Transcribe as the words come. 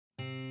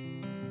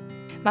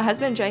My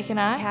husband Jake and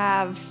I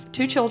have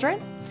 2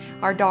 children.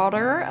 Our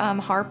daughter,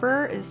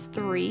 Harper, is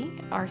 3.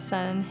 Our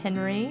son,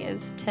 Henry,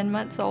 is 10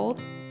 months old.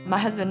 My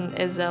husband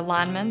is a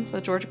lineman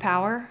with Georgia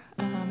Power,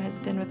 has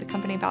been with the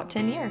company about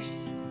 10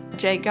 years.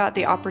 Jake got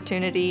the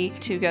opportunity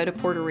to go to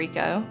Puerto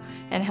Rico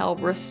and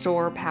help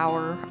restore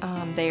power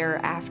there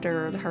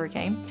after the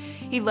hurricane.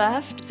 He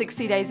left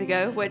 60 days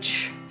ago,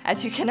 which,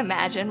 as you can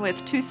imagine,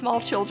 with 2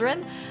 small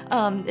children,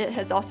 it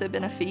has also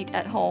been a feat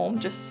at home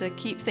just to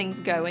keep things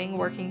going,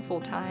 working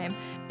full-time.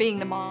 Being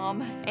the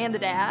mom and the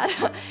dad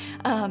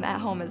at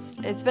home,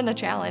 it's been a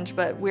challenge,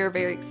 but we're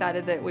very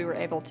excited that we were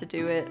able to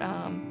do it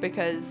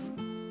because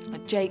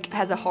Jake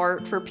has a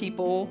heart for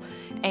people,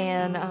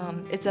 and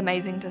it's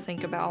amazing to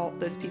think about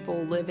those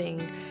people living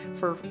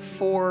for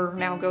 4,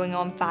 now going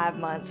on 5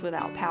 months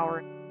without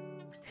power.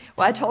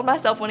 Well, I told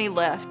myself when he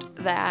left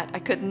that I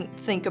couldn't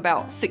think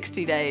about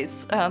 60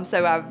 days,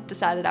 so I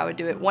decided I would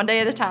do it one day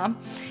at a time,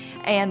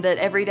 and that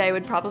every day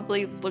would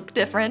probably look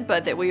different,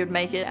 but that we would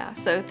make it.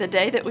 So the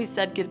day that we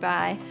said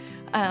goodbye,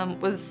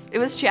 it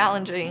was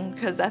challenging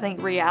because I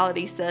think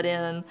reality set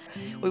in.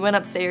 We went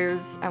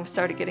upstairs, I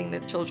started getting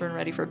the children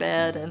ready for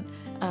bed, and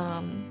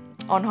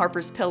on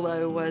Harper's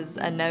pillow was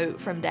a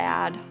note from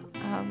Dad,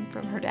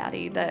 from her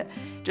daddy, that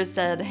just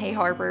said, "Hey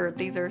Harper,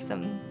 these are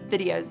some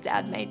videos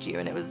Dad made you,"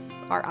 and it was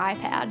our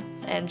iPad.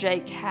 And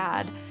Jake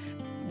had,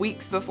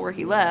 weeks before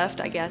he left,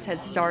 I guess,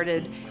 had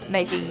started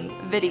making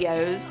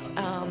videos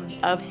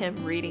of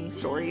him reading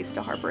stories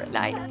to Harper at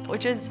night,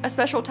 which is a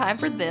special time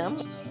for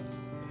them.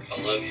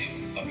 I love you.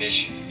 I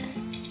miss you.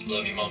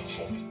 Love you, Mama,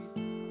 for me.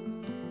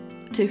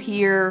 To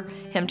hear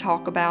him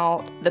talk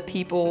about the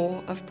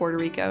people of Puerto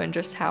Rico and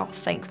just how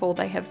thankful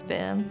they have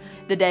been.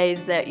 The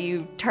days that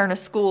you turn a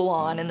school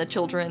on and the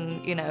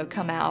children,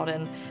 come out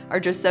and are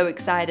just so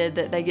excited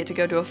that they get to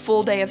go to a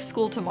full day of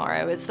school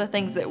tomorrow. It's the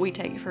things that we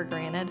take for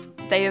granted.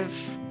 They have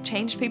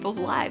changed people's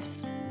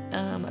lives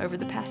over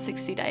the past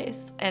 60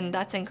 days, and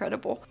that's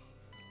incredible.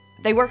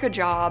 They work a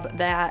job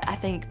that I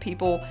think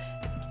people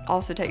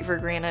also take for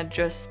granted,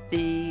 just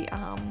the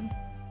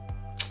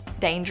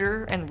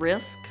danger and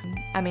risk.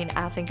 I mean,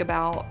 I think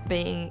about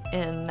being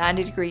in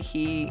 90-degree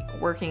heat,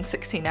 working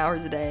 16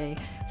 hours a day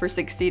for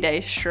 60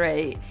 days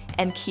straight,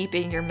 and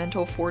keeping your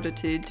mental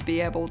fortitude to be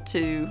able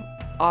to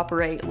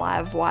operate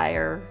live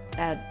wire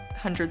at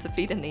hundreds of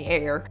feet in the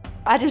air.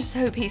 I just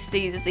hope he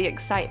sees the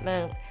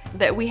excitement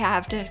that we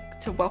have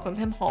to welcome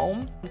him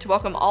home, to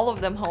welcome all of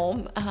them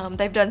home.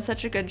 They've done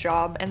such a good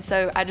job, and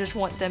so I just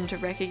want them to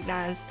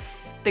recognize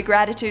the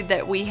gratitude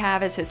that we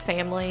have as his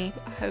family.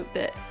 I hope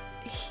that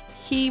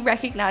he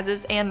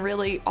recognizes, and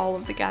really all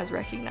of the guys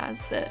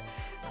recognize, that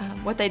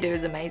what they do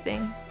is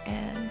amazing,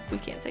 and we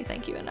can't say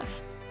thank you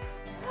enough.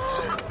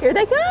 Here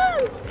they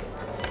come!